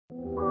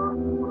Hi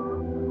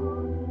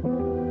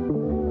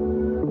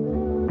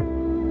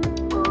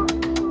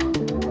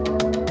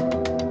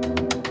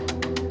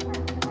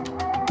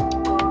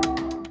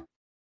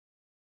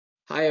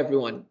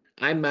everyone,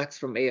 I'm Max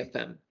from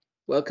AFM.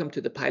 Welcome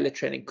to the Pilot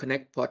Training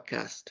Connect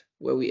podcast,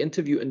 where we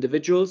interview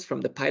individuals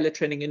from the pilot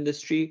training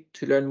industry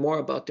to learn more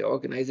about their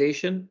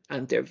organization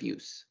and their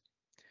views.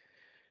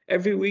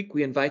 Every week,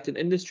 we invite an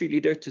industry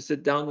leader to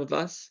sit down with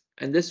us,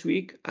 and this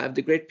week, I have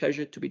the great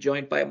pleasure to be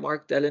joined by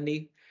Mark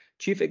Delany,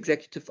 Chief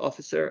Executive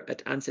Officer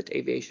at Ansett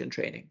Aviation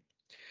Training.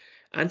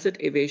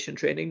 Ansett Aviation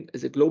Training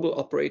is a global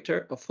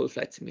operator of full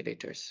flight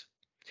simulators.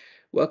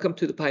 Welcome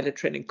to the Pilot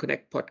Training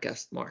Connect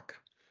podcast, Mark.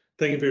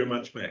 Thank you very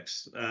much,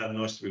 Max.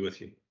 Nice to be with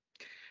you.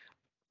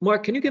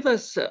 Mark, can you give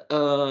us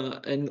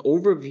an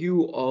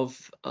overview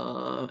of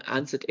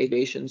Ansett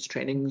Aviation's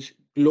training's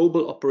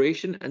global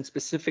operation and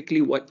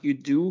specifically what you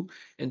do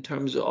in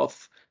terms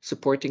of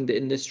supporting the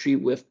industry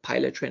with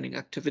pilot training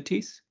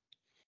activities?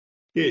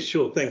 Yeah,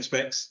 sure. Thanks,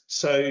 Max.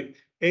 So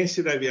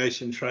Ansett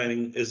Aviation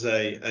Training is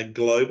a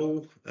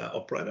global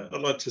operator.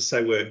 I'd like to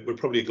say we're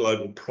probably a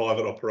global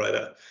private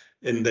operator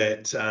in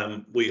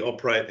that we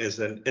operate as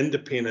an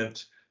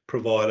independent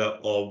provider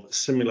of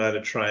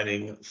simulator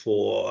training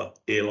for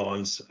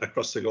airlines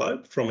across the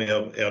globe from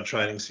our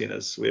training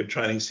centres. We have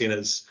training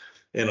centres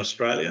in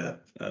Australia.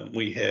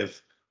 We have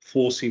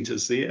 4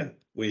 centres there.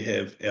 We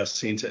have our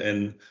centre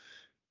in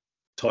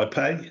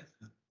Taipei.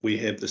 We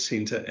have the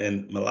centre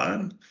in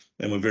Milan,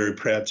 and we're very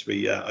proud to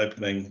be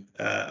opening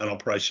an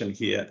operation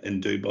here in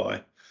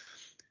Dubai.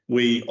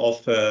 We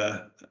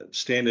offer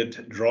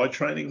standard dry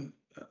training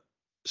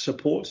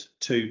support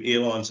to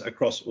airlines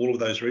across all of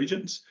those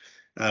regions.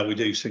 We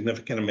do a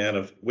significant amount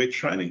of wet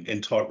training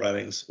and type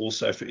ratings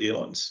also for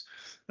airlines.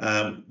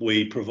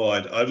 We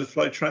provide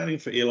overflow training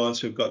for airlines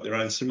who've got their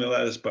own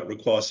simulators but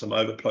require some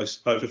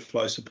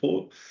overflow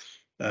support.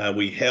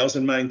 We house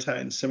and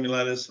maintain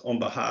simulators on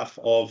behalf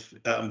of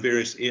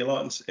various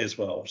airlines as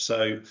well.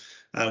 So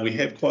we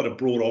have quite a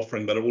broad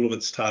offering, but all of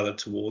it's tailored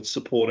towards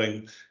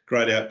supporting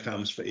great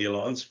outcomes for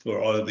airlines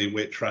for either their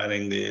wet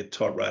training, their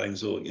type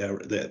ratings, or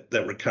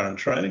that recurrent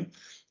training.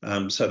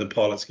 So the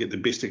pilots get the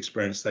best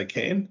experience they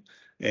can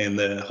and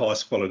the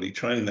highest quality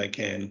training they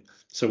can.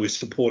 So we're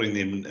supporting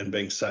them and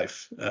being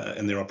safe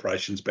in their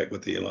operations back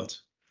with the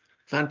airlines.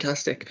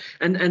 Fantastic.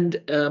 And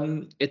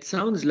it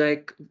sounds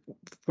like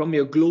from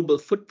your global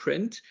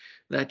footprint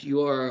that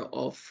you are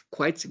of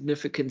quite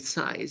significant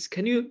size.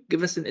 Can you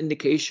give us an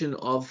indication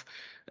of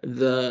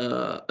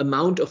the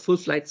amount of full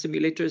flight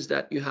simulators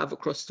that you have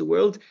across the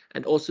world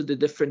and also the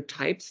different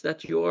types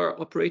that you are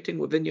operating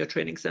within your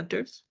training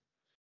centers?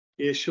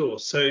 Yeah, sure.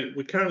 So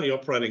we're currently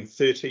operating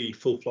 30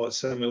 full flight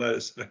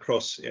simulators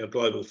across our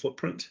global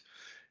footprint.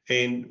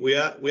 And we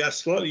are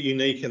slightly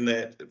unique in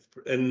that,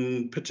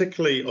 in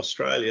particularly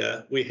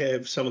Australia, we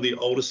have some of the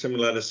older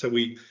simulators, so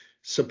we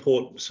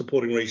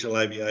supporting regional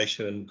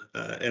aviation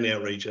in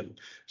our region.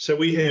 So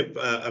we have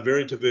a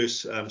very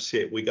diverse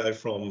set. We go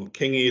from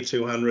King Air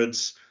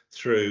 200s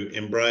through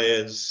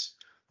Embraers,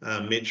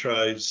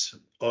 Metros,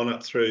 on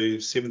up through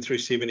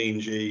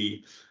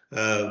 737NG,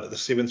 the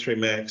 73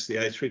 Max, the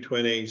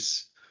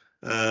A320s.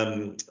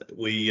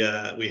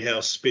 We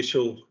house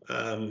special,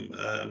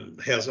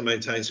 house and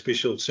maintain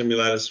special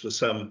simulators for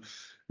some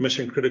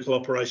mission critical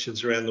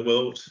operations around the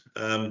world.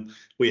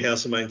 We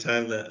house and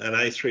maintain an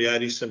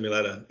A380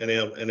 simulator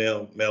in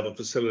our Melbourne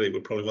facility.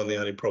 We're probably one of the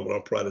only private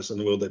operators in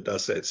the world that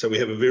does that. So we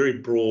have a very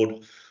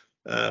broad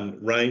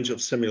range of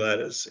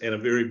simulators and a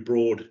very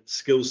broad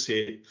skill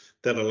set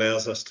that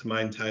allows us to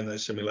maintain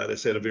those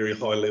simulators at a very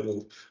high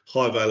level,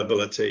 high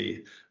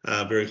availability,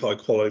 very high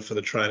quality for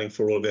the training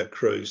for all of our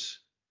crews.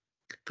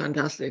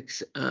 Fantastic.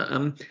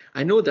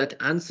 I know that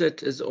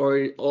Ansett is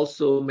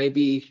also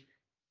maybe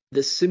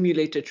the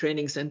simulator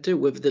training center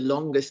with the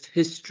longest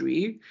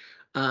history.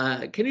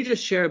 Can you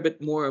just share a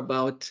bit more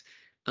about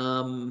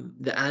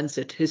the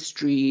Ansett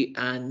history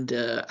and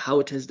how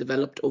it has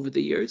developed over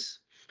the years?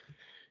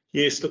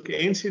 Yes, look,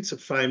 Ansett's a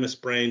famous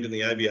brand in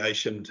the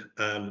aviation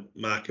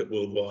market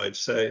worldwide.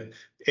 So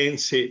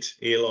Ansett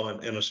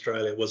Airline in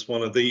Australia was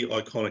one of the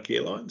iconic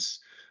airlines.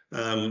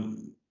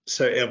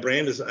 So our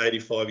brand is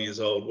 85 years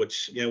old,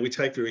 which we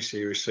take very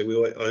seriously.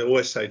 I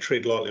always say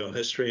tread lightly on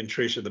history and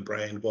treasure the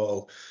brand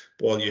while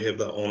you have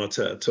the honour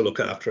to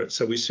look after it.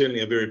 So we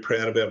certainly are very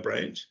proud of our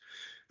brand.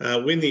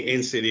 When the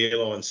Ansett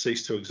Airline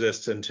ceased to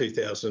exist in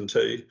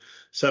 2002,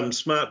 some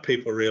smart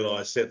people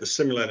realised that the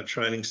simulator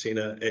training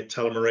centre at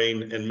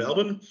Tullamarine in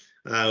Melbourne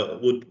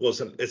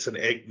it's an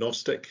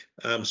agnostic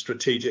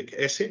strategic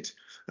asset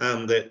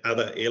that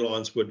other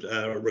airlines would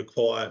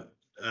require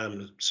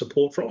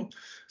support from.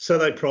 So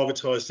they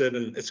privatised it,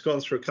 and it's gone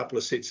through a couple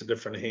of sets of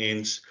different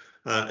hands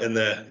in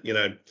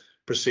the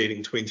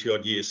preceding 20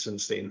 odd years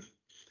since then.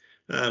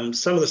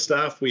 Some of the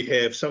staff we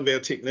have, some of our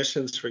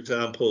technicians, for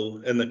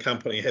example, in the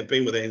company have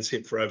been with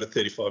Ansett for over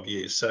 35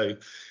 years. So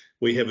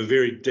we have a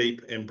very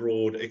deep and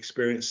broad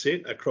experience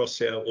set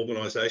across our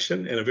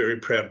organisation and a very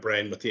proud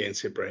brand with the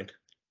Ansett brand.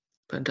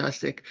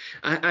 Fantastic.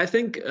 I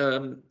think,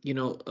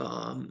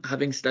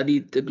 having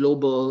studied the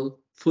global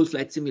full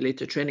flight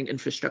simulator training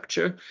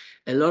infrastructure.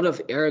 A lot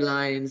of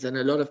airlines and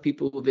a lot of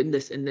people within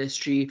this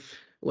industry,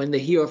 when they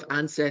hear of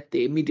Ansett,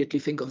 they immediately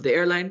think of the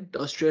airline,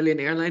 the Australian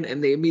airline,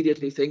 and they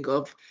immediately think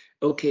of,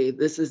 okay,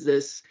 this is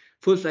this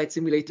full flight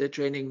simulator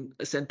training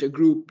center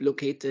group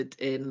located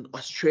in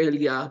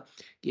Australia,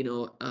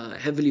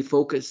 heavily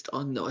focused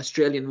on the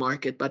Australian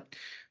market. But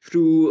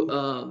through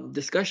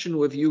discussion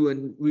with you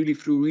and really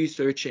through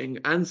researching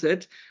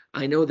Ansett,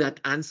 I know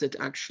that Ansett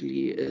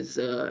actually is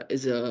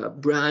a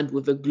brand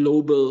with a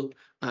global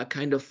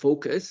kind of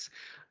focus.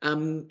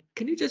 Can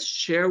you just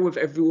share with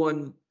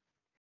everyone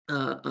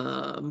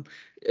a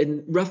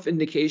rough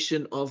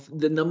indication of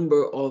the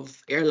number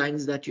of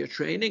airlines that you're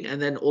training,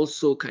 and then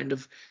also kind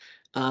of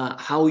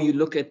how you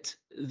look at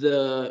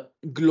the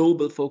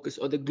global focus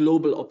or the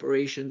global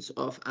operations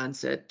of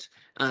Ansett,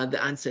 the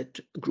Ansett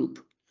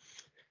group?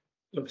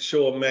 Look,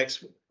 sure,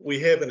 Max. We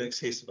have in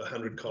excess of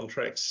 100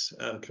 contracts,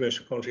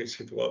 commercial contracts,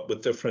 if you like,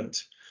 with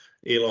different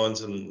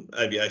airlines and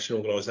aviation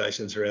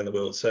organisations around the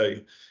world. So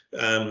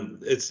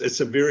it's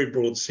a very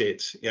broad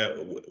set.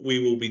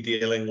 We will be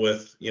dealing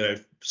with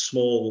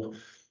small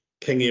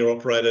King Air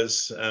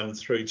operators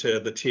through to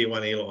the Tier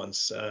 1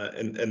 airlines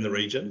in the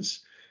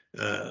regions,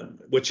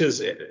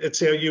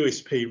 it's our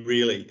USP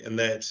really, in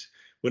that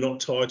we're not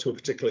tied to a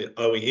particular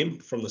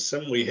OEM from the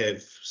sim. We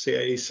have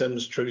CAE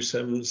sims, True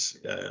Sims,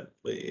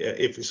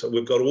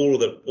 we've got all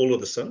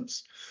of the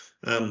sims.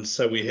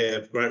 So we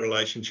have great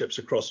relationships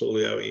across all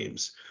the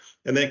OEMs.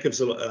 And that gives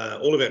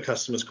all of our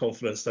customers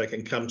confidence. They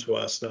can come to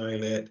us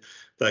knowing that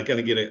they're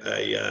going to get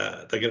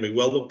they're going to be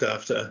well looked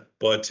after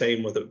by a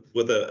team with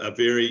a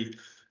very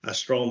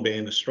strong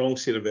band, a strong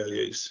set of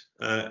values,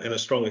 and a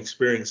strong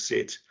experience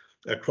set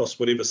across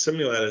whatever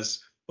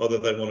simulators either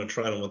they want to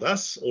train on with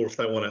us, or if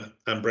they want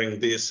to bring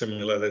their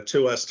simulator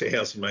to us to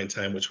house and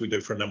maintain, which we do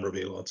for a number of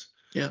airlines.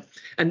 Yeah,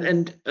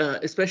 and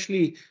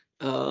especially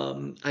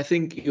I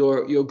think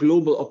your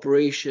global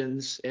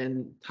operations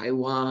in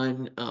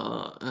Taiwan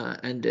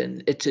and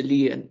in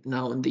Italy and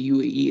now in the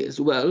UAE as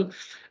well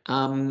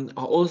are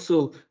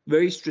also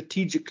very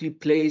strategically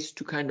placed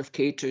to kind of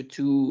cater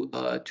to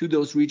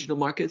those regional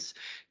markets.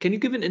 Can you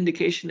give an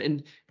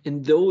indication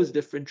in those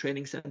different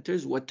training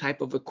centers what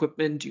type of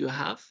equipment you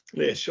have?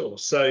 Yeah, sure.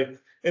 So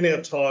in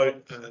our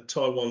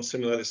Taiwan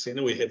Simulator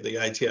Center, we have the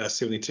ATR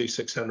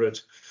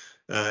 72-600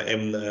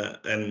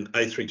 and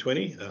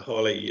A320, a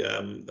highly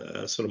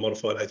sort of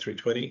modified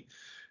A320.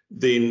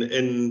 Then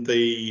in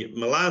the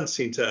Milan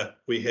Centre,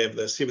 we have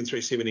the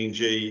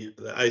 737NG,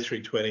 the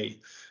A320.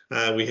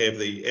 We have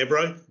the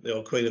Avro, the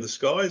old Queen of the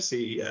Skies,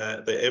 the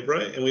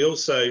Avro, and we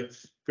also,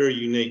 very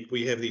unique,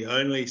 we have the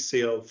only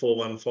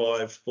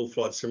CL415 full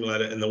flight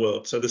simulator in the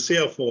world. So the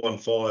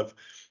CL415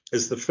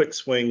 is the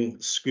fixed wing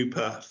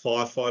scooper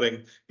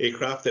firefighting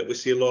aircraft that we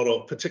see a lot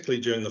of,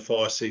 particularly during the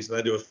fire season.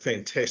 They do a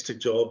fantastic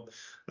job,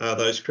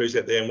 those crews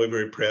out there, and we're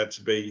very proud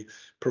to be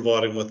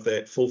providing with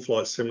that full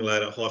flight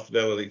simulator high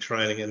fidelity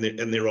training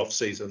in their off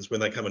seasons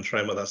when they come and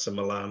train with us in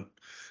Milan.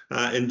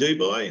 In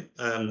Dubai,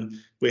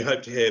 we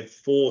hope to have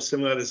 4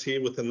 simulators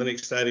here within the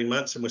next 18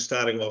 months, and we're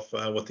starting off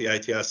with the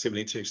ATR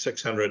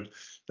 72-600,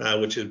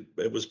 which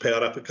it was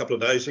powered up a couple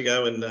of days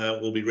ago, and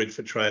will be ready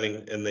for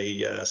training in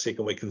the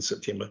second week in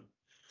September.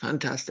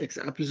 Fantastic,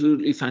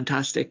 absolutely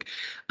fantastic.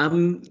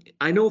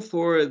 I know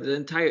for the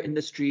entire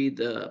industry,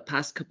 the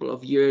past couple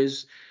of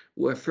years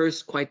were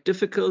first quite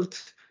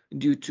difficult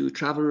due to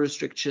travel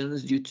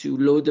restrictions, due to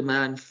low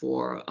demand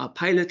for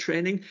pilot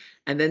training,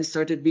 and then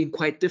started being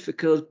quite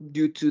difficult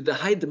due to the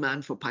high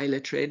demand for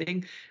pilot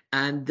training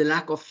and the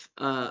lack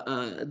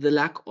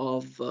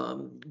of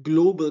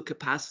global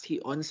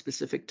capacity on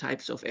specific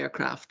types of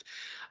aircraft.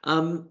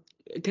 Can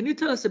you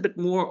tell us a bit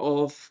more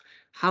of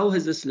how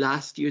has this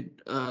last year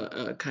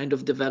kind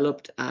of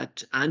developed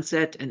at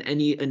Ansett, and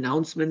any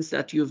announcements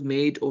that you've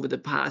made over the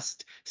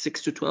past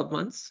 6 to 12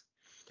 months?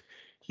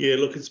 Yeah,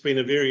 look, it's been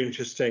a very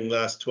interesting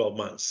last 12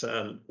 months.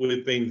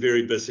 We've been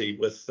very busy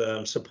with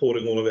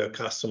supporting all of our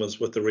customers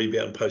with the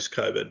rebound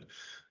post-COVID.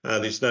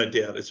 There's no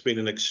doubt it's been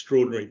an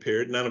extraordinary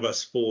period. None of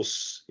us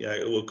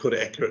could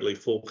accurately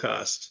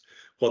forecast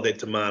what that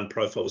demand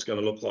profile was going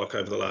to look like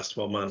over the last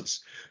 12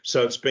 months.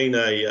 So it's been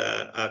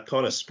a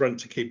kind of sprint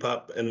to keep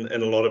up in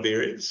a lot of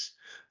areas.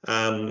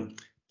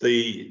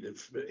 The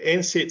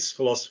Ansett's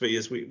philosophy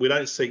is we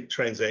don't seek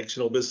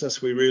transactional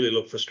business. We really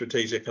look for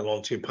strategic and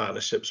long-term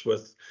partnerships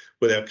with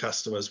our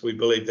customers. We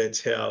believe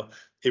that's how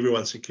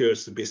everyone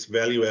secures the best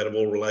value out of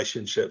all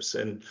relationships,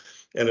 and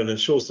it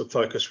ensures the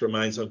focus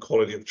remains on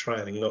quality of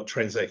training, not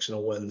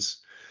transactional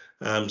wins.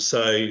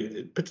 So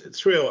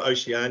through our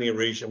Oceania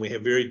region, we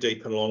have very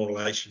deep and long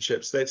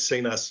relationships. That's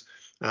seen us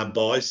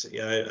buy some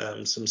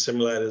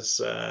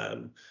simulators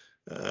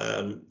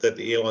that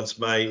the airlines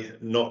may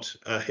not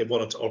have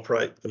wanted to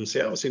operate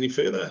themselves any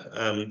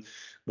further.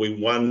 We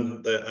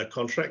won a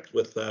contract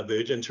with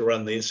Virgin to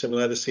run their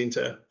simulator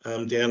centre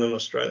down in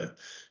Australia,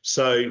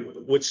 so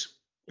which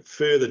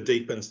further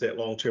deepens that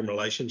long-term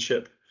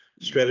relationship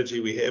strategy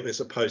we have as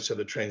opposed to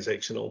the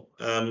transactional.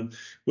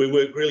 We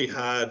work really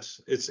hard.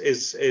 It's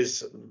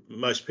as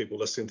most people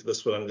listening to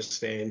this will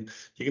understand.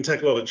 You can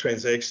take a lot of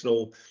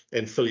transactional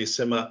and fill your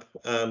sim up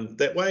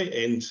that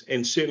way,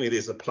 and certainly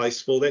there's a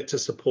place for that to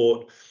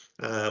support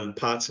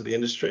parts of the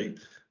industry.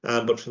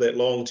 But for that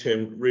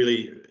long-term,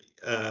 really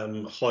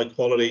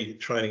high-quality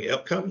training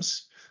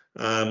outcomes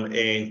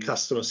and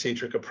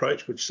customer-centric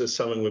approach, which is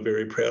something we're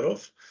very proud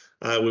of.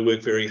 We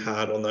work very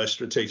hard on those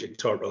strategic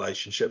type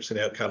relationships and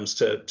outcomes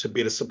to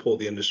better support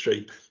the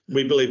industry.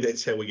 We believe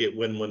that's how we get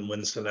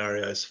win-win-win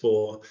scenarios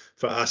for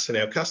us and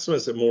our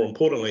customers, and more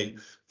importantly,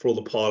 for all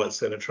the pilots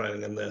that are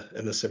training in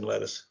the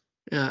simulators.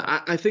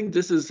 Yeah, I think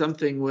this is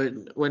something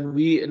when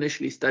we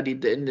initially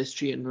studied the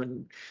industry and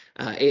when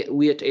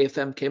we at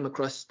AFM came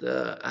across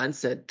the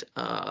Ansett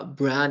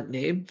brand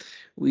name,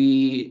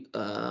 we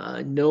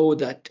know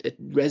that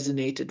it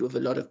resonated with a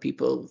lot of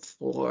people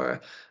for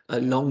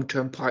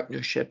long-term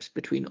partnerships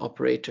between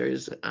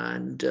operators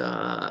and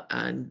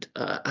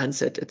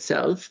Ansett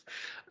itself.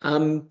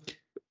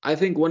 I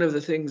think one of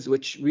the things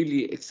which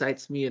really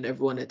excites me and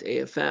everyone at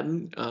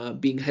AFM,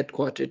 being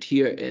headquartered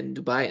here in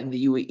Dubai in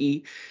the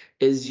UAE,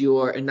 is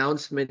your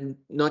announcement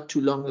not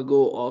too long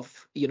ago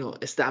of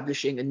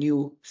establishing a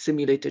new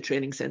simulator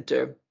training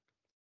center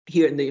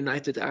here in the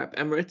United Arab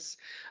Emirates,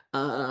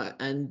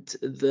 and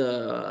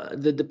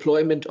the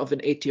deployment of an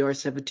ATR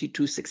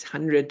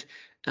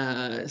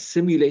 72-600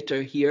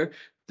 simulator here,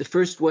 the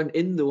first one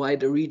in the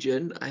wider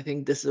region. I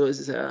think this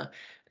was a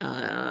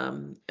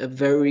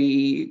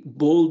very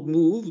bold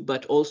move,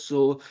 but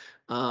also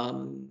a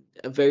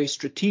very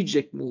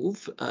strategic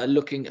move,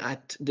 looking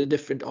at the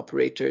different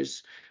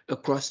operators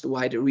across the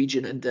wider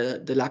region and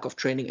the lack of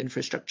training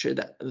infrastructure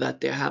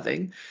that they're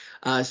having.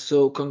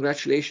 So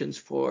congratulations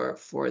for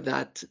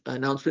that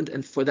announcement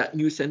and for that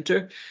new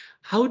center.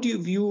 How do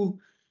you view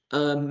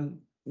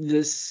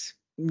this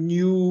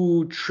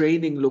new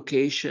training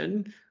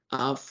location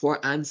for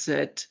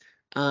Ansett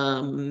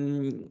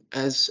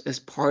as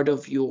part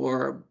of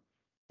your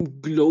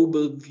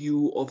global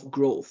view of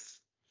growth?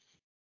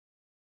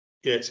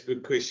 Yeah, it's a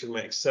good question,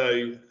 Max.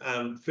 So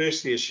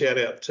firstly, a shout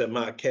out to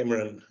Mark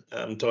Cameron,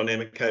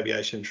 Dynamic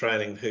Aviation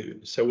Training,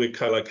 so we're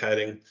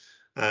co-locating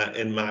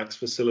in Mark's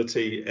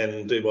facility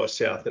in Dubai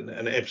South,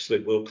 an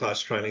absolute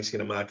world-class training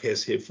centre Mark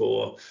has here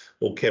for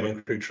more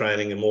cabin crew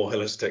training and more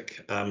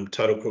holistic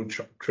total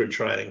crew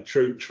training.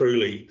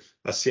 Truly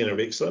a centre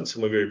of excellence,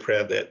 and we're very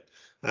proud that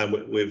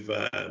we've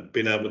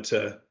been able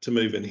to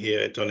move in here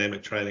at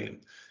Dynamic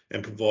Training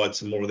and provide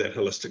some more of that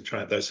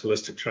those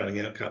holistic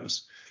training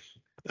outcomes.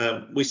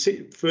 We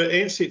see for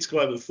Ansett's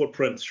global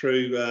footprint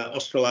through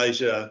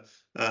Australasia,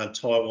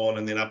 Taiwan,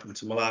 and then up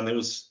into Milan, there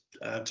was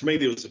to me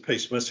there was a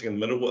piece missing in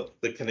the middle,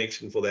 the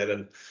connection for that,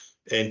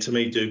 and to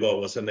me Dubai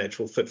was a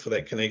natural fit for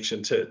that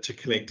connection to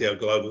connect our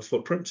global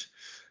footprint.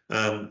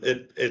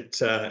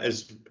 It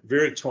is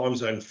very time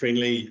zone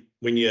friendly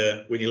when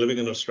you're living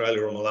in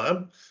Australia or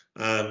Milan.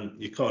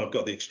 You kind of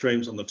got the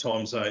extremes on the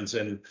time zones,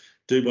 and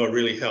Dubai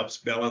really helps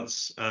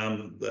balance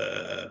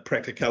the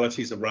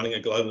practicalities of running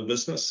a global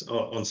business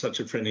on such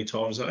a friendly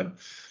time zone.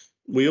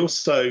 We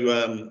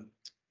also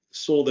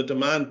saw the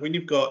demand when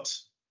you've got,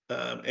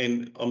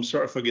 and I'm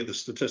sorry if I get the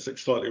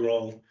statistics slightly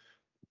wrong,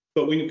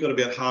 but when you've got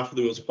about half of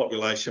the world's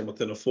population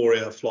within a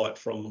 4-hour flight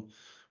from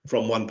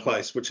one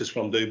place, which is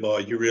from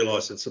Dubai, you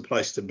realise it's a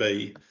place to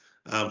be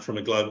from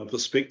a global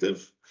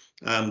perspective.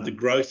 The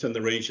growth in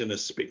the region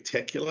is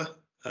spectacular.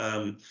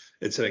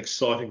 It's an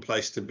exciting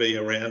place to be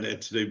around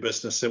and to do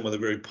business in, with a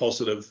very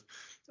positive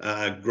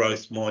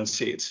growth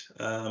mindset,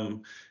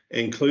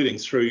 including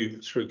through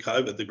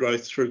COVID. The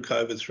growth through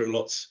COVID, through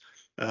lots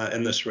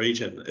in this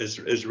region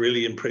is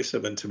really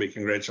impressive and to be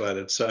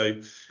congratulated.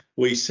 So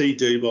we see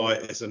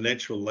Dubai as a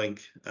natural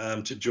link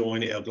to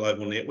join our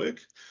global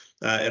network.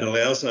 It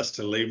allows us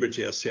to leverage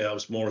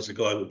ourselves more as a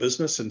global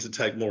business and to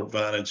take more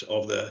advantage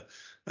of the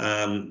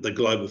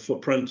global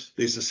footprint.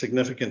 There's a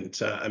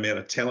significant amount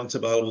of talent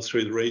available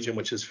through the region,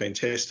 which is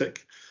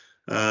fantastic.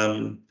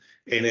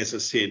 And as I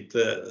said,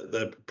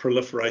 the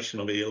proliferation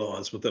of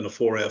airlines within a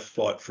 4-hour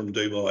flight from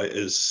Dubai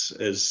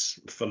is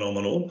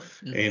phenomenal,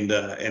 and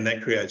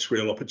that creates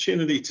real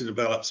opportunity to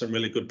develop some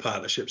really good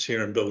partnerships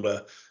here and build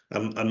a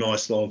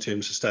nice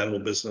long-term sustainable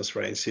business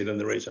for Ansett in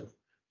the region.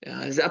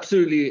 Yeah, it's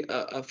absolutely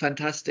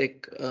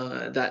fantastic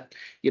that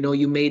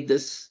you made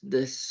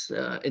this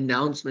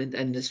announcement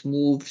and this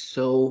move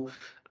so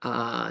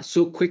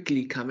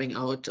quickly coming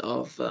out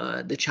of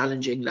the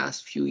challenging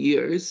last few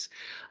years.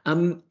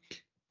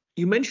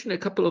 You mentioned a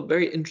couple of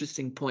very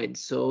interesting points.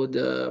 So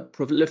the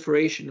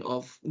proliferation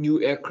of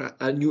new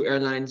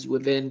airlines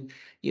within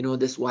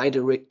this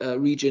wider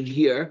region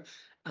here.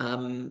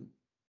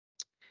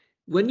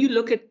 When you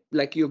look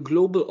at your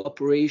global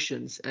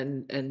operations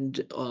and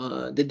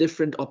the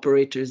different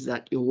operators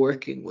that you're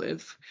working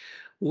with,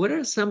 what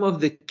are some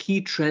of the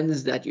key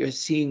trends that you're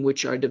seeing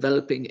which are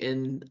developing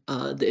in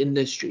the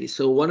industry?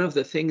 So one of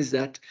the things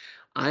that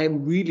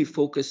I'm really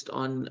focused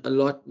on a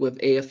lot with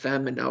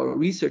AFM and our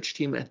research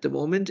team at the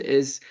moment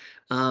is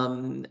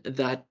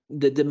that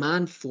the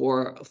demand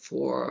for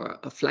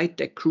a flight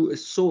deck crew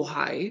is so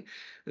high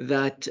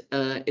that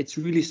it's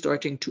really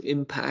starting to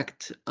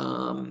impact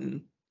a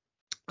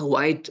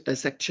wide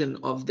section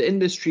of the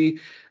industry,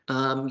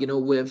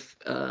 with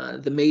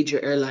the major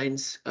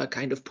airlines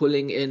kind of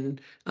pulling in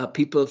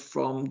people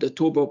from the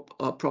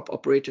turboprop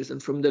operators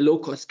and from the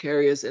low-cost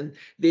carriers, and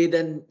they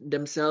then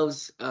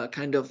themselves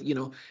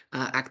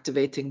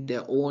activating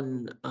their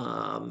own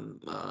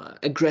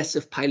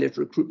aggressive pilot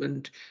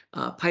recruitment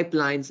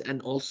pipelines,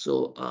 and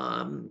also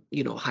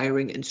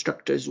hiring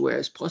instructors where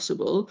as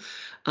possible.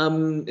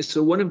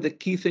 So one of the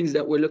key things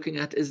that we're looking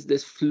at is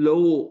this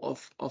flow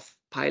of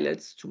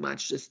pilots to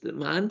match this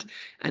demand,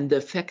 and the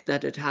effect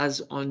that it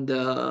has on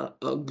the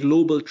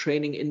global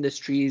training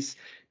industry's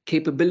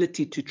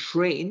capability to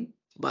train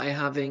by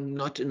having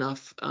not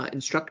enough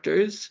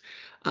instructors.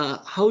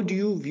 How do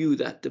you view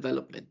that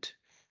development?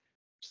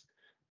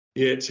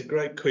 Yeah, it's a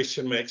great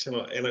question, Max,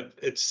 and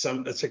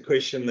it's a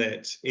question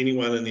that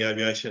anyone in the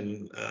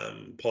aviation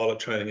pilot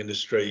training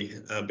industry,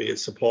 be it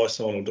supply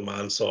side or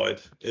demand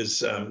side, is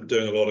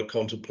doing a lot of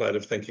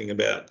contemplative thinking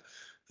about.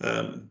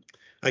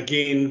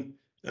 Again,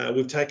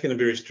 we've taken a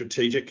very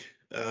strategic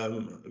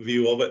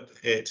view of it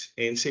at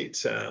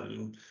Ansett.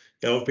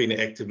 I've been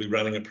actively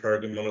running a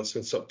program on it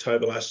since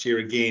October last year.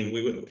 Again,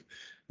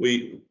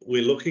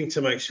 we're looking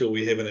to make sure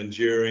we have an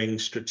enduring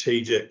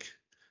strategic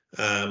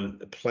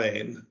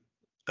plan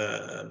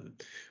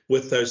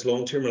with those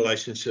long-term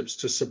relationships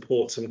to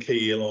support some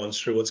key airlines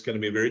through what's going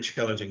to be a very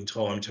challenging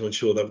time, to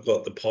ensure they've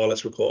got the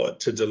pilots required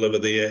to deliver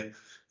their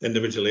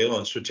individual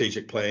airline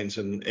strategic plans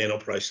and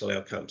operational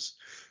outcomes.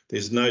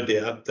 There's no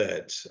doubt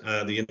that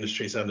the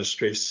industry is under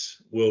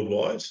stress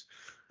worldwide.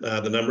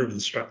 The number of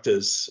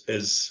instructors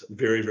is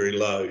very, very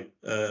low.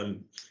 I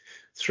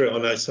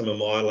know some of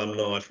my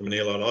alumni from an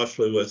airline I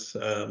flew with,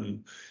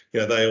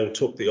 they all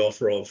took the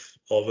offer of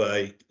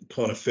a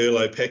kind of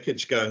furlough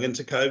package going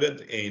into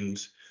COVID,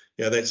 and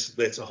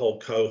that's a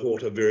whole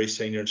cohort of very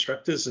senior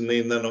instructors, and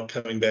then they're not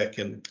coming back,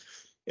 and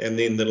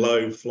then the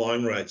low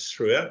flying rates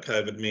throughout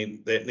COVID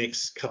meant that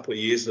next couple of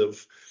years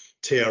of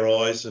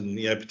TRIs and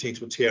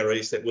potential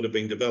TREs that would have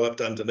been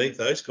developed underneath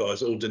those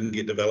guys all didn't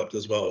get developed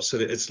as well. So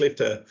it's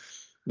left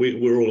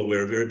we're all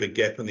aware, a very big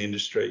gap in the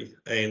industry,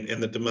 and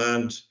the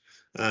demand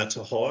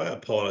to hire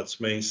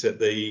pilots means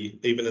that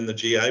even in the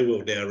GA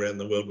world now around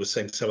the world, we're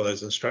seeing some of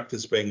those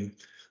instructors being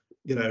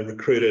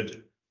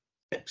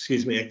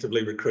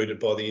actively recruited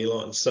by the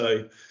airlines.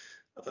 So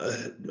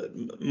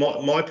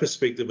my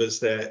perspective is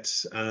that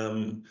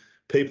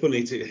people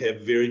need to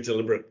have very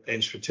deliberate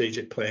and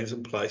strategic plans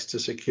in place to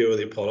secure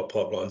their pilot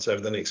pipelines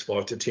over the next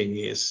 5 to 10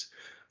 years.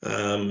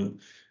 I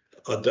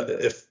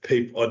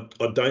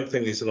don't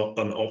think there's an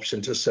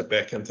option to sit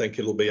back and think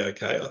it'll be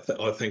okay.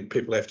 I think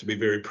people have to be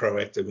very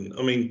proactive.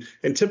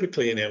 And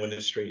typically in our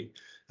industry,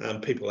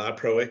 people are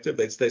proactive.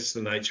 That's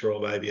the nature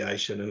of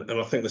aviation. And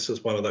I think this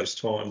is one of those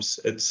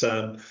times. It's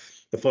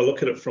if I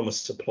look at it from a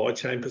supply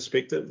chain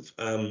perspective,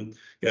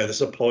 the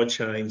supply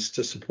chains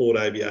to support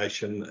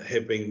aviation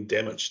have been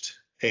damaged,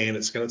 and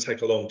it's going to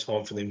take a long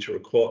time for them to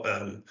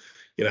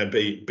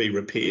be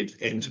repaired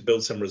and to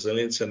build some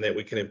resilience, and that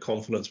we can have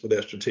confidence with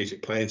our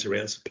strategic plans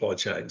around supply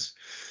chains.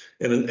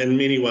 And in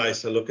many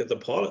ways, I look at the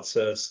pilots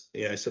as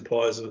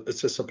suppliers.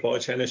 It's a supply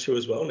chain issue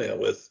as well now,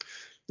 with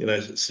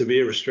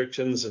severe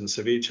restrictions and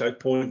severe choke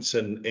points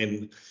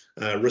and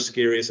risk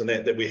areas and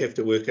that we have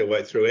to work our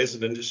way through as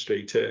an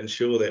industry to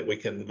ensure that we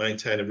can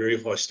maintain a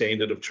very high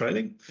standard of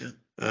training,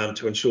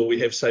 to ensure we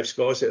have safe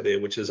skies out there,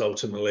 which is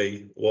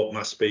ultimately what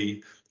must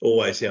be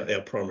always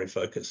our primary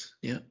focus.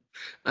 Yeah.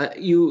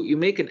 You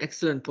make an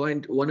excellent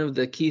point. One of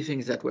the key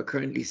things that we're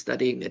currently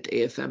studying at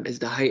AFM is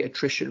the high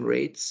attrition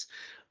rates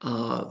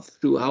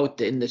throughout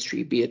the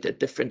industry, be it at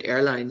different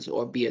airlines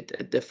or be it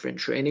a different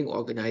training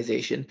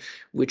organization,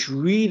 which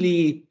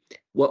really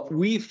what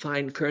we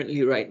find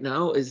currently right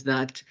now is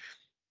that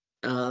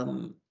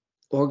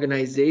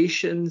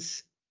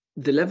organizations,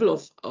 the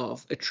level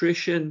of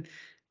attrition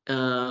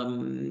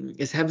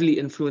is heavily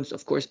influenced,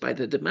 of course, by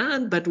the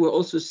demand, but we're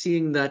also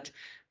seeing that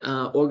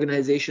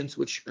organizations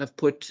which have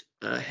put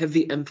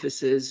heavy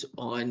emphasis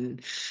on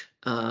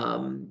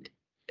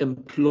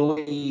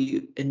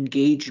employee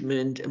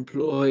engagement,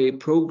 employee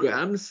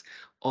programs,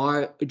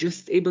 are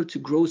just able to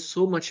grow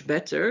so much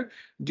better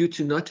due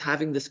to not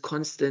having this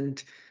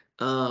constant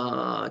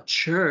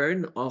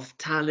churn of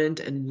talent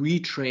and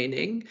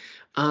retraining.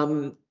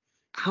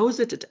 How is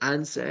it at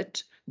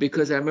Ansett?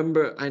 Because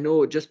I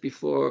know just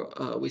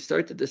before we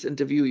started this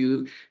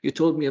interview, you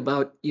told me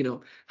about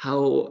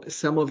how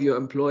some of your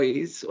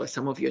employees or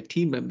some of your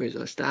team members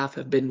or staff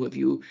have been with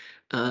you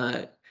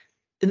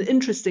an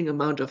interesting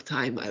amount of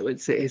time, I would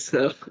say.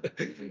 So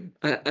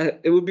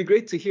it would be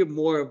great to hear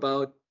more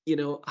about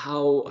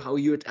how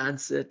you at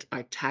Ansett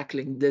are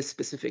tackling this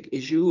specific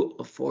issue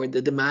for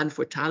the demand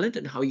for talent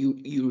and how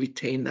you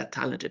retain that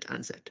talent at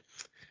Ansett.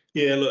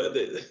 Yeah, look,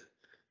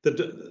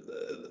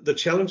 the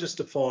challenge is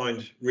to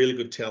find really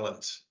good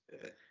talent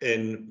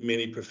in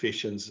many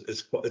professions,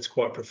 it's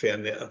quite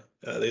profound now.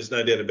 There's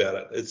no doubt about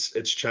it.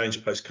 It's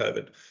changed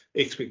post-COVID.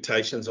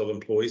 Expectations of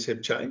employees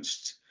have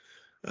changed.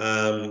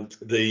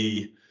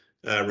 The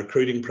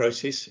recruiting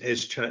process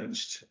has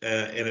changed,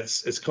 and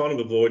it's kind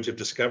of a voyage of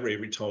discovery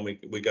every time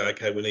we go,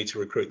 okay, we need to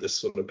recruit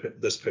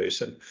this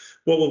person.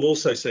 What we've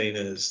also seen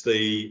is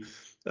the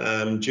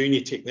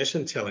junior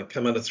technician talent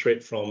come under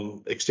threat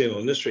from external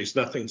industries,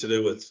 nothing to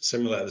do with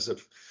simulators,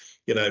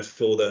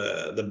 for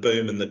the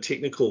boom in the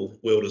technical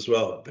world as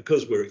well,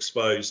 because we're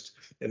exposed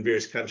in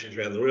various countries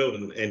around the world,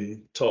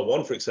 and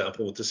Taiwan, for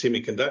example, with the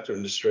semiconductor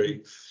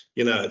industry,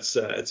 it's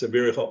a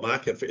very hot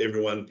market for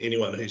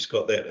anyone who's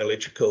got that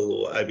electrical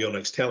or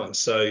avionics talent.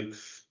 So,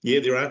 yeah,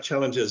 there are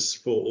challenges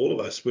for all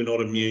of us. We're not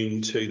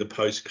immune to the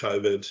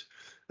post-COVID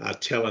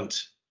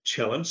talent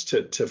challenge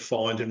to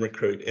find and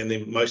recruit, and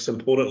then most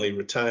importantly,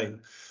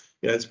 retain.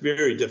 It's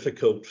very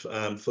difficult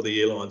for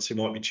the airlines who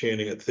might be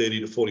churning at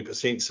 30 to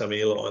 40%, some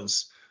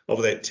airlines,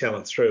 of that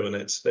talent through, and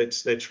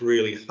that's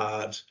really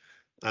hard.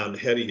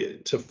 How do you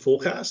to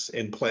forecast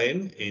and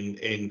plan, and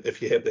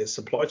if you have that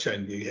supply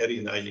chain view, how do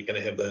you know you're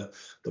going to have the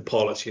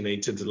pilots you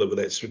need to deliver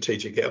that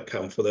strategic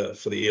outcome for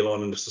the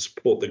airline and to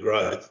support the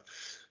growth?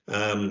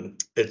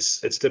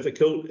 It's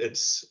difficult.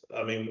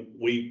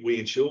 We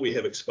ensure we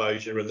have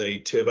exposure in the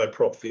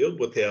turboprop field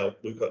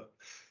we've got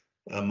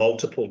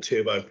multiple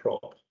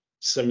turboprop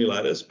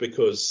simulators,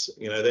 because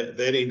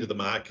that end of the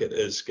market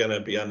is going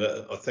to be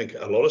under, I think,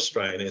 a lot of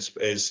strain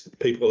as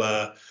people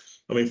are.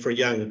 For a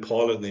young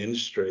pilot in the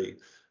industry,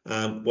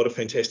 what a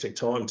fantastic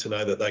time to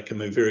know that they can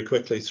move very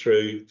quickly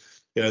through,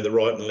 the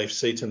right and left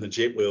seat in the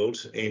jet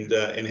world and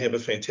have a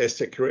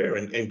fantastic career,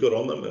 and good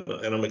on them.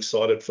 And I'm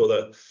excited for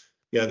the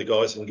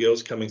guys and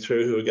girls coming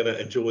through who are going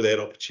to enjoy that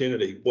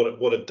opportunity.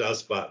 What it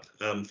does, but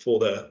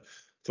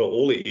for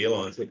all the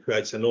airlines, it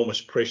creates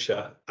enormous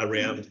pressure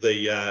around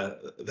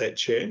that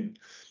churn.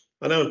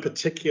 I know in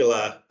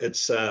particular,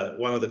 it's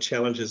one of the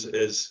challenges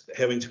is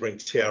having to bring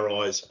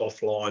TRIs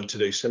offline to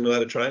do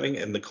simulator training,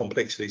 and the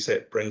complexities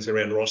that brings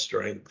around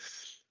rostering,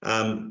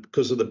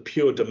 because of the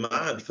pure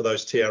demand for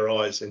those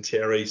TRIs and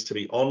TREs to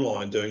be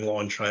online doing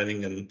line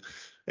training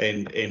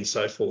and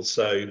so forth.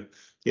 So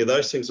yeah,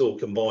 those things all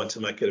combine to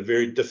make it a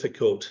very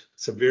difficult.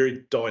 It's a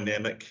very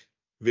dynamic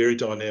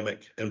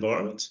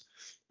environment,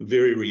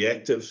 very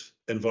reactive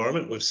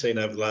environment we've seen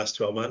over the last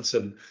 12 months.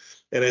 And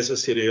as I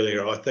said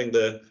earlier, I think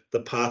the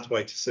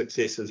pathway to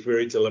success is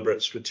very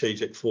deliberate,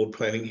 strategic forward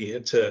planning here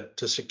to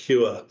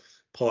secure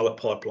pilot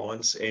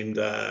pipelines and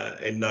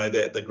know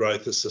that the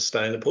growth is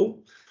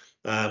sustainable,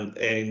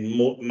 and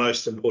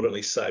most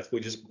importantly, safe.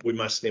 We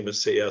must never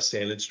see our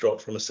standards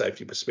drop from a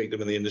safety perspective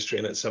in the industry,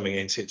 and it's something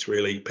Ansett's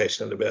really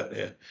passionate about.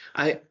 Yeah,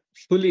 I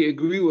fully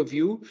agree with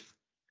you.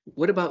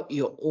 What about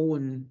your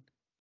own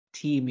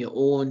team, your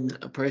own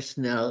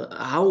personnel?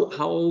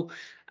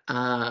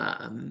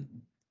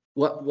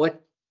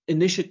 What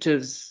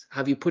initiatives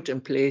have you put in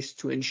place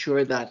to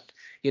ensure that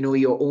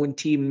your own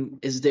team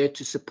is there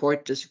to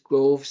support this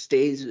growth,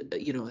 stays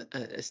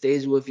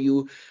with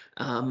you?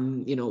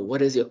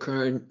 What is your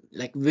current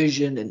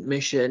vision and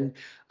mission?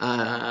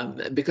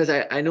 Because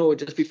I know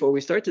just before we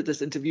started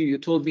this interview, you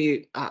told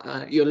me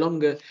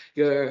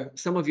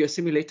some of your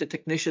simulator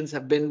technicians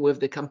have been with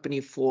the company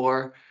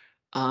for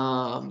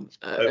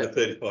over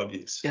 35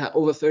 years. Yeah,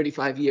 over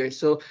 35 years.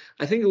 So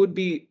I think it would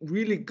be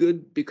really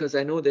good, because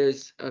I know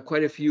there's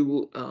quite a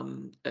few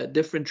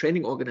different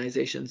training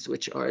organizations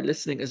which are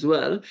listening as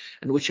well,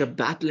 and which are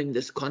battling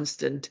this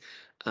constant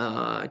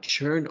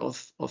churn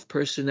of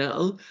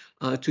personnel,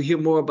 to hear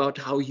more about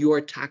how you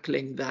are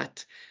tackling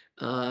that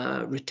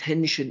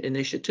retention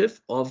initiative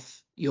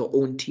of your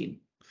own team.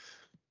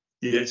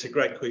 Yeah, it's a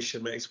great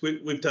question, Max.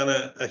 We've done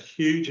a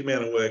huge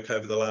amount of work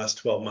over the last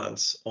 12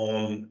 months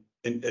on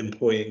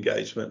employee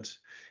engagement.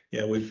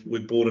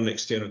 We've brought in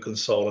external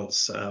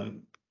consultants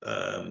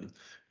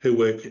who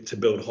work to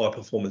build high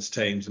performance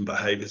teams and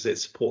behaviours that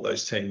support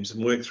those teams,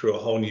 and work through a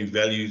whole new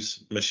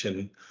values,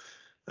 mission,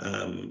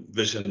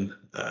 vision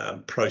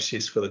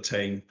process for the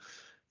team.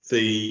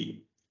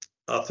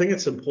 I think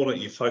it's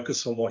important you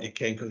focus on what you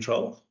can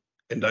control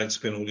and don't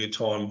spend all your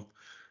time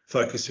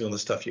focusing on the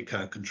stuff you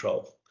can't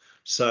control.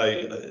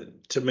 So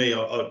to me,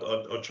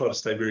 I try to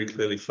stay very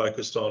clearly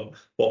focused on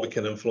what we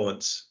can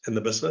influence in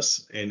the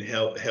business, and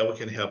how we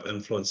can help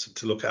influence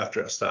to look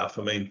after our staff.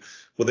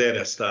 Without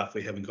our staff,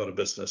 we haven't got a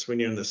business.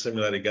 When you're in the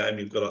simulator game,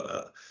 you've got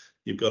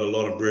a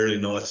lot of really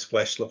nice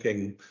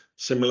flash-looking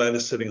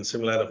simulators sitting in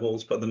simulator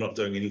halls, but they're not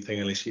doing anything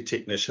unless your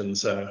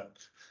technicians are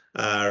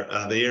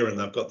there and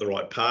they've got the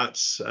right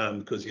parts,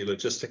 because your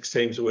logistics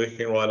teams are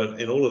working right,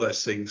 and all of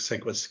those things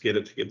sequence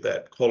together to give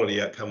that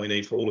quality outcome we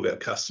need for all of our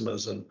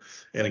customers, and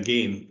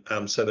again,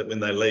 so that when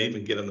they leave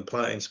and get in the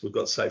planes, we've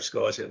got safe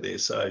skies out there.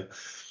 So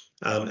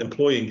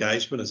employee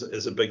engagement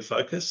is a big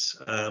focus.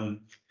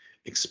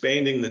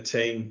 expanding the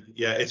team.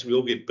 Yeah, as we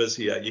all get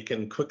busier, you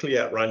can quickly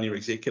outrun your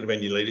executive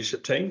and your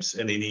leadership teams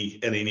in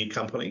any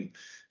company.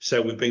 So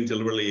we've been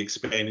deliberately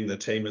expanding the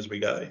team as we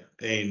go,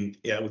 and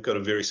we've got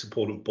a very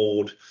supportive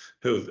board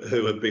who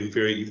have been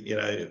very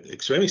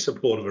extremely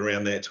supportive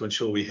around that to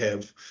ensure we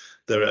have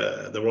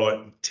the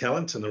right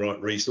talent and the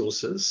right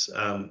resources,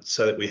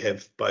 so that we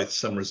have both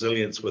some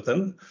resilience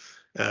within.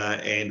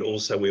 And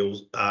also we all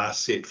are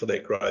set for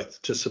that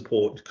growth to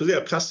support, because our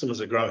customers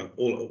are growing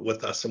all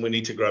with us, and we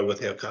need to grow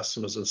with our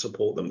customers and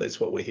support them. That's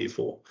what we're here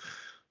for.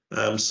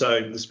 So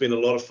there's been a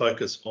lot of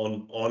focus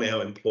on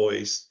our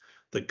employees.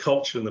 The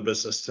culture in the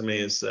business, to me,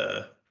 is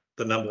the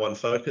number one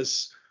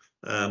focus.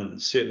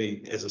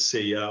 Certainly as a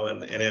CEO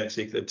and our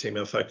executive team,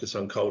 our focus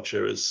on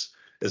culture is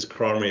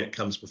primary. It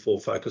comes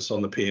before focus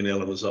on the P&L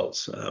and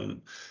results.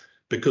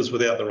 Because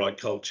without the right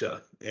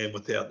culture and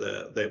without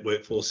that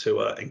workforce who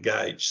are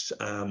engaged,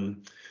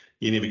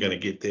 you're never going to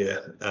get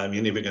there.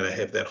 You're never going to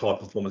have that high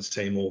performance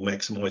team or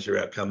maximise your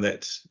outcome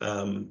that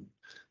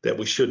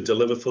we should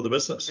deliver for the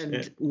business.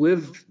 And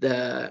with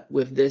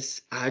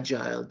this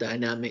agile,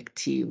 dynamic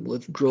team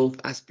with growth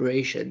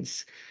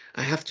aspirations,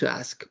 I have to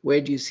ask,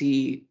 where do you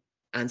see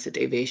Ansett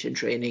Aviation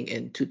Training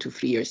in 2 to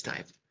 3 years'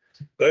 time?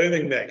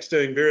 Booming, Max,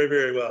 doing very,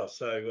 very well.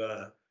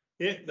 So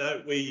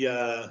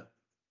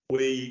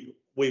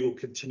we will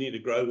continue to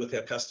grow with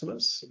our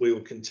customers. We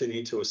will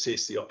continue to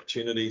assess the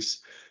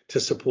opportunities to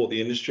support the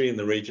industry in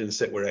the regions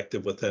that we're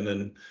active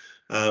within,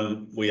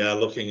 and we are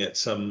looking at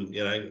some,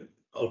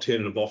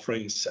 alternative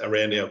offerings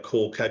around our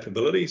core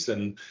capabilities,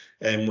 and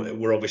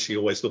we're obviously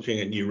always looking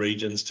at new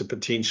regions to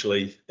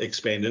potentially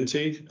expand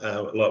into,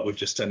 like we've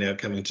just done now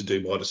coming to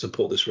Dubai to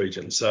support this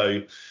region.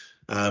 So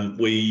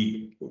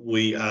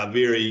we are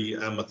very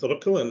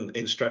methodical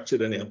and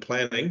structured in our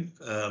planning.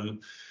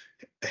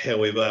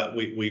 However,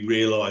 we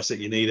realise that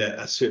you need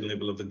a certain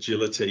level of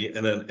agility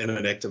in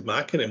an active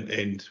market,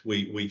 and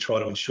we try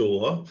to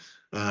ensure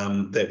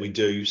that we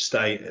do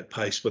stay at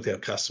pace with our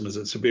customers.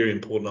 It's very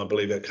important, I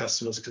believe, our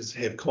customers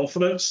have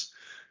confidence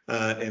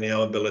in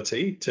our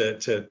ability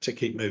to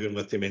keep moving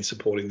with them and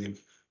supporting them.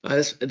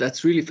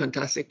 That's really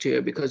fantastic to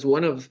hear, because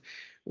one of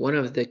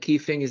the key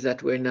things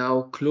that we're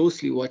now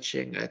closely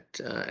watching at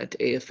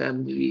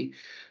AFM,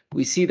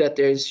 we see that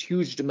there's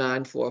huge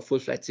demand for full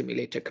flight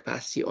simulator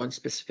capacity on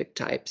specific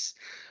types.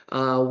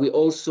 We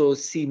also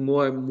see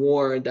more and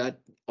more that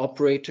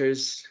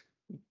operators,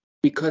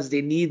 because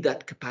they need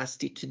that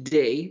capacity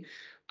today,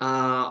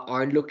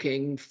 are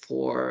looking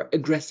for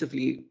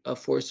aggressively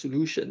for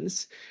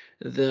solutions.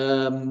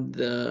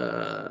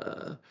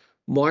 The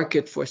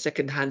market for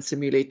second-hand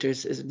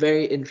simulators is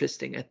very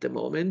interesting at the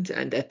moment,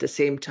 and at the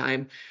same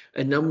time,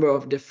 a number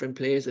of different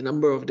players, a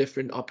number of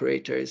different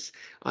operators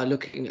are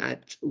looking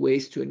at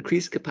ways to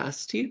increase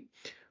capacity,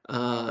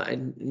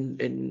 and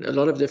in a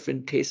lot of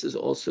different cases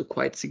also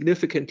quite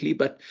significantly.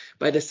 But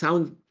by the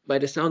sounds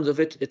of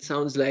it, it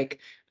sounds like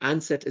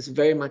Ansett is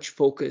very much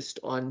focused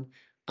on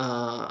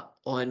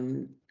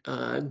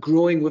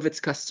growing with its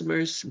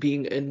customers,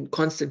 being in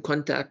constant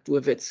contact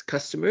with its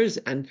customers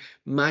and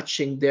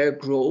matching their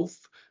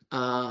growth,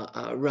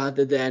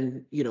 rather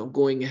than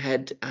going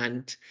ahead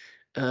and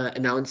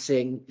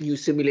announcing new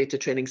simulator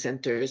training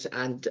centers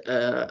and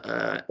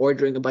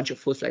ordering a bunch of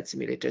full flight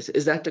simulators.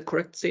 Is that the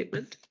correct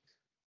statement?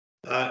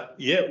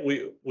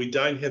 We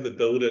don't have a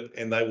build it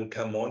and they will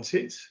come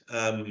mindset.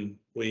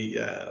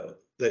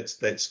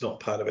 That's not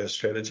part of our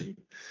strategy.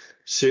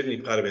 Certainly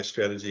part of our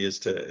strategy is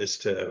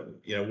to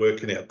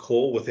work in our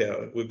core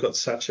we've got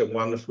such a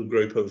wonderful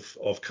group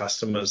of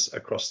customers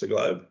across the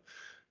globe.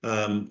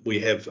 We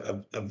have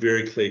a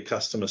very clear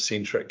customer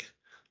centric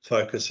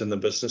focus in the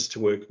business to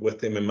work with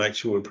them and make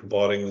sure we're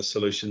providing the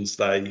solutions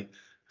they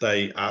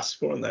ask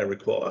for and they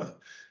require,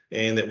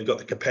 and that we've got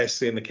the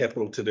capacity and the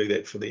capital to do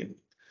that for them.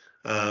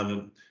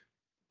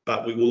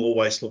 But we will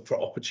always look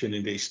for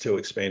opportunities to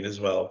expand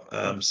as well.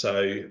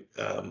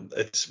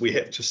 We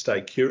have to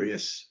stay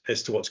curious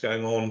as to what's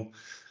going on.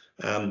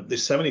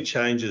 There's so many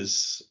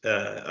changes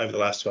over the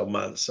last 12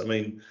 months. I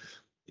mean,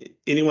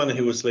 anyone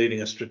who was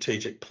leading a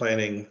strategic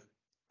planning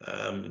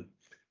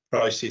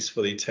process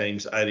for their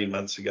teams 18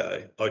 months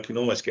ago, I can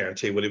almost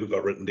guarantee whatever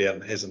got written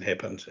down hasn't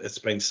happened. It's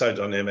been so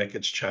dynamic,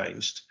 it's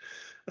changed.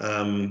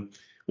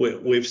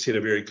 We've set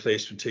a very clear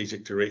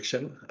strategic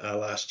direction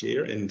last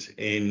year,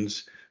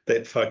 and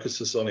that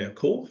focuses on our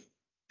core,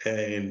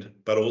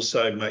 but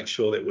also make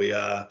sure that we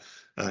are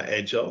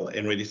agile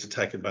and ready to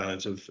take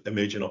advantage of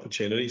emerging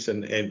opportunities.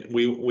 And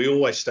we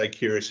always stay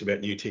curious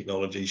about new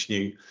technologies,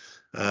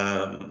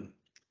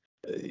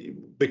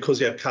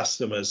 because our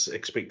customers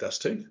expect us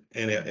to,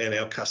 and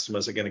our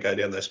customers are going to go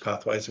down those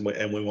pathways,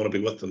 and we want to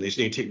be with them. There's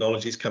new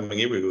technologies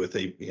coming everywhere with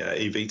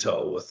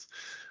eVTOL, with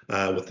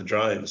the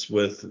drones,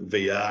 with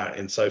VR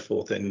and so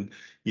forth. And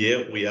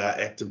we are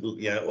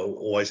actively,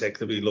 always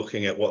actively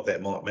looking at what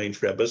that might mean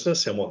for our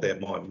business and what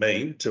that might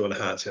mean to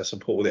enhance our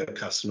support with our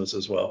customers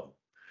as well.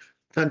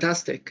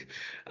 Fantastic.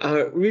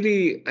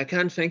 Really, I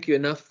can't thank you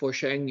enough for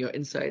sharing your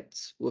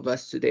insights with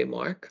us today,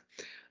 Mark.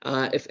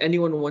 If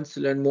anyone wants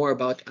to learn more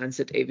about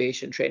Ansett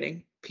Aviation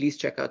Training, please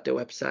check out their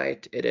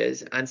website. It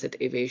is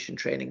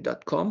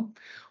ansetaviationtraining.com,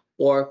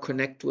 or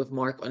connect with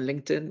Mark on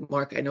LinkedIn.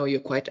 Mark, I know you're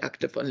quite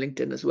active on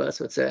LinkedIn as well,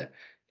 so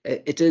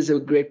it is a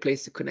great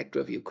place to connect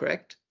with you,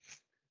 correct?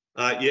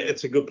 Yeah,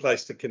 it's a good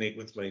place to connect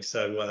with me.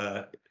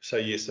 So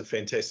yes, a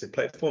fantastic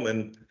platform.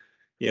 And,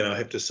 I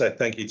have to say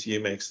thank you to you,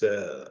 Max,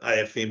 the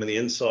AFM and the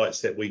insights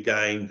that we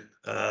gain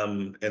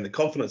and the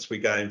confidence we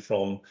gain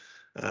from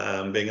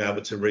being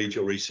able to read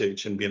your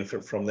research and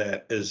benefit from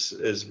that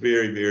is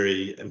very,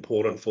 very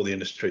important for the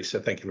industry. So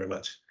thank you very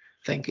much.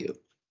 Thank you.